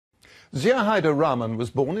Zia Haider Rahman was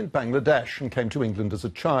born in Bangladesh and came to England as a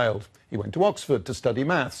child. He went to Oxford to study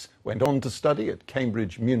maths, went on to study at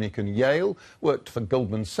Cambridge, Munich and Yale, worked for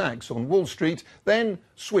Goldman Sachs on Wall Street, then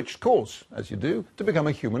switched course, as you do, to become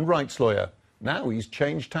a human rights lawyer. Now he's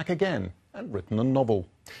changed tack again and written a novel.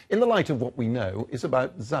 In the light of what we know is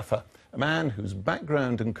about Zafar, a man whose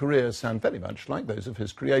background and career sound very much like those of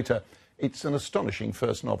his creator. It's an astonishing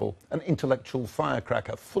first novel, an intellectual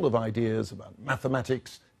firecracker full of ideas about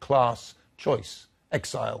mathematics, class, choice,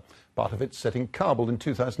 exile. Part of it set in Kabul in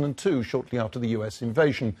 2002, shortly after the US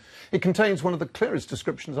invasion. It contains one of the clearest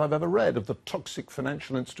descriptions I've ever read of the toxic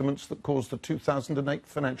financial instruments that caused the 2008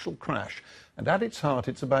 financial crash. And at its heart,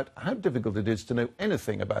 it's about how difficult it is to know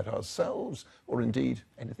anything about ourselves, or indeed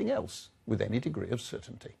anything else, with any degree of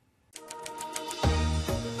certainty.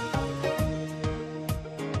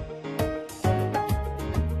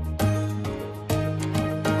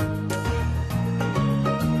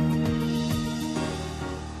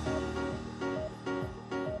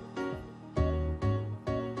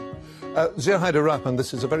 Zia Haider Rahman,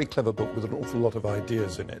 this is a very clever book with an awful lot of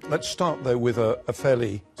ideas in it. Let's start, though, with a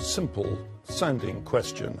fairly simple-sounding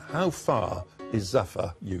question. How far is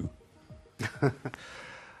Zafar you?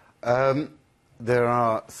 There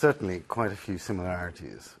are certainly quite a few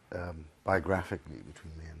similarities biographically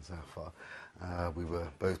between me and Zafar. We were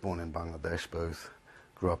both born in Bangladesh, both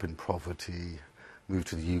grew up in poverty, moved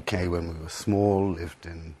to the UK when we were small, lived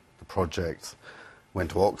in the projects,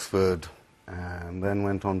 went to Oxford, and then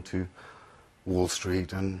went on to Wall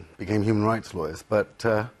Street and became human rights lawyers. But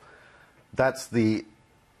that's the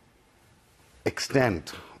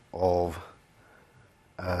extent of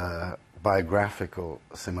biographical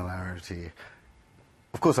similarity.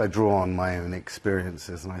 Of course, I draw on my own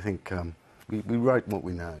experiences, and I think we write what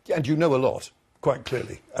we know. And you know a lot, quite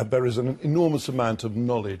clearly. There is an enormous amount of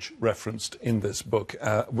knowledge referenced in this book,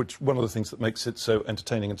 which one of the things that makes it so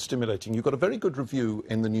entertaining and stimulating. You got a very good review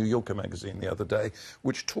in the New Yorker magazine the other day,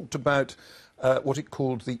 which talked about what it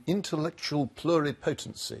called the intellectual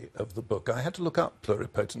pluripotency of the book. I had to look up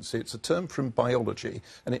pluripotency. It's a term from biology,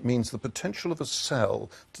 and it means the potential of a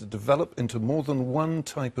cell to develop into more than one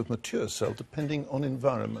type of mature cell, depending on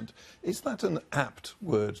environment. Is that an apt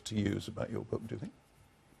word to use about your book, do you think?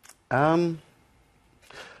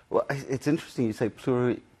 Well, it's interesting you say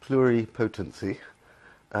pluripotency.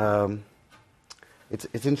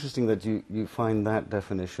 It's interesting that you find that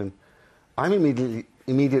definition. I'm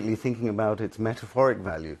immediately thinking about its metaphoric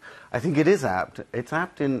value. I think it is apt. It's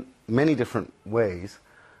apt in many different ways,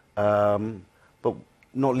 but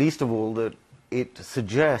not least of all that it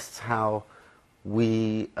suggests how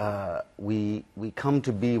we come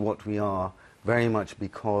to be what we are very much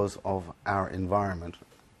because of our environment.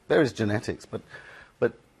 There is genetics, but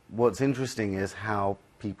what's interesting is how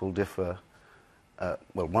people differ.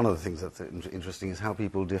 Well, one of the things that's interesting is how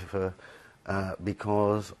people differ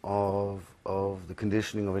because of the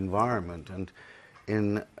conditioning of environment. And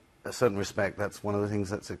in a certain respect, that's one of the things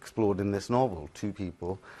that's explored in this novel. Two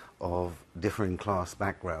people of differing class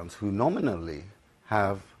backgrounds who nominally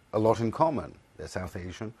have a lot in common. They're South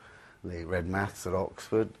Asian, they read maths at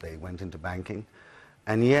Oxford, they went into banking,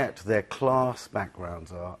 and yet their class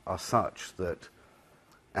backgrounds are such that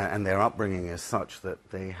and their upbringing is such that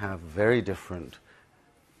they have very different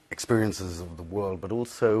experiences of the world, but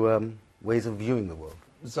also ways of viewing the world.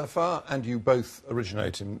 Zafar and you both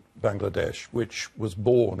originate in Bangladesh, which was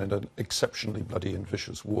born in an exceptionally bloody and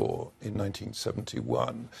vicious war in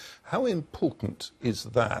 1971. How important is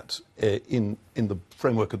that in the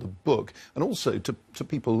framework of the book, and also to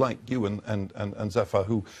people like you and Zafar,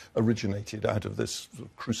 who originated out of this sort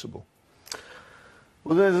of crucible?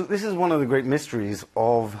 Well, this is one of the great mysteries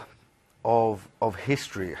of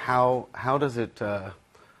history. How does it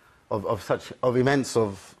of events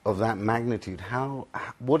of that magnitude?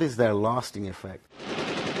 What is their lasting effect?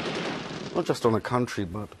 Not just on a country,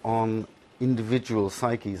 but on individual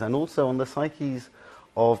psyches, and also on the psyches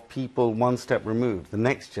of people one step removed, the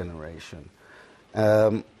next generation.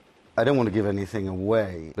 I don't want to give anything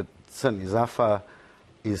away, but certainly Zafar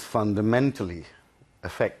is fundamentally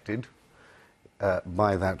affected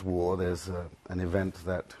by that war. There's an event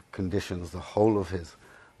that conditions the whole of his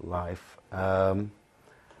life,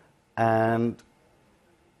 and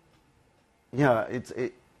yeah,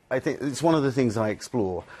 I think it's one of the things I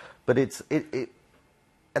explore. But at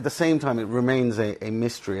the same time, it remains a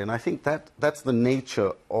mystery, and I think that's the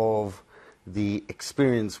nature of the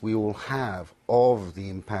experience we all have of the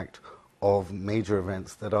impact of major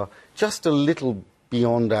events that are just a little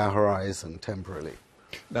beyond our horizon temporarily.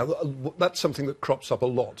 Now, that's something that crops up a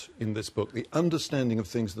lot in this book, the understanding of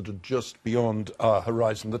things that are just beyond our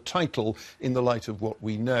horizon. The title, In the Light of What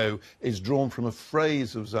We Know, is drawn from a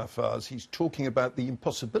phrase of Zafar's. He's talking about the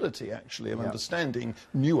impossibility, actually, of understanding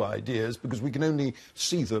new ideas because we can only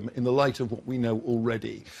see them in the light of what we know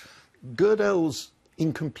already. Gödel's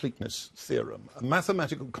incompleteness theorem, a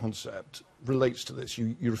mathematical concept, relates to this.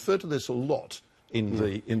 You refer to this a lot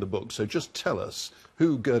in the book. So just tell us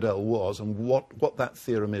who Gödel was and what that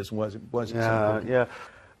theorem is and why is it so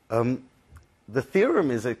important? The theorem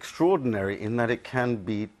is extraordinary in that it can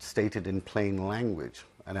be stated in plain language.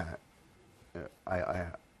 And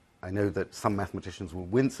I know that some mathematicians will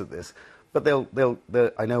wince at this, but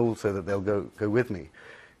I know also that they'll go with me.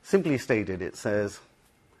 Simply stated, it says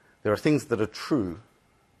there are things that are true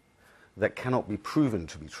that cannot be proven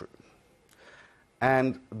to be true.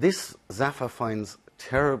 And this Zafar finds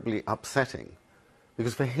terribly upsetting,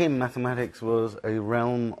 because for him mathematics was a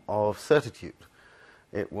realm of certitude.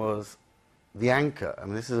 It was the anchor. I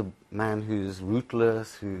mean, this is a man who's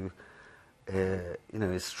rootless, who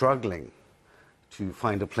is struggling to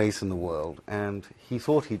find a place in the world, and he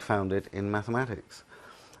thought he'd found it in mathematics.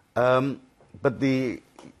 But the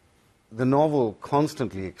novel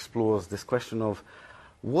constantly explores this question of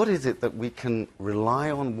what is it that we can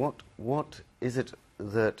rely on? What is it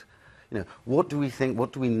that, what do we think?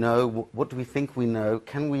 What do we know? What do we think we know?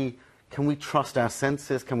 Can we trust our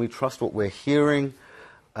senses? Can we trust what we're hearing?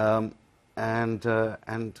 And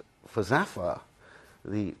for Zafar,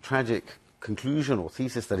 the tragic conclusion or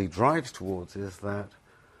thesis that he drives towards is that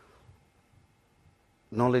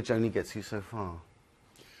knowledge only gets you so far.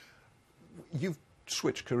 You've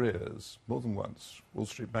switched careers more than once, Wall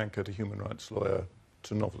Street banker to human rights lawyer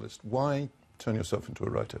to novelist. Why turn yourself into a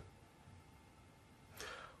writer?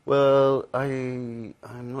 Well, I'm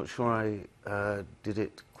not sure I did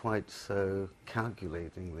it quite so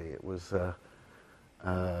calculatingly. It was,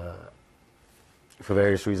 for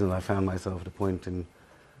various reasons, I found myself at a point in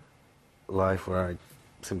life where I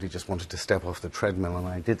simply just wanted to step off the treadmill, and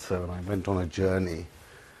I did so, and I went on a journey.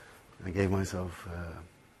 I gave myself a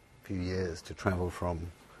few years to travel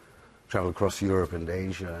across Europe and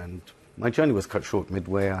Asia, and my journey was cut short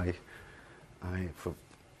midway. For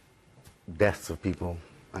deaths of people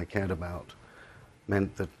I cared about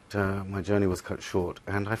meant that my journey was cut short,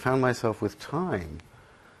 and I found myself with time,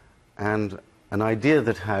 and an idea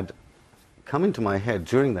that had come into my head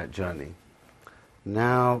during that journey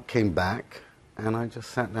now came back, and I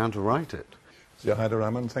just sat down to write it. Zia Haider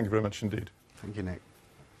Rahman, thank you very much indeed. Thank you, Nick.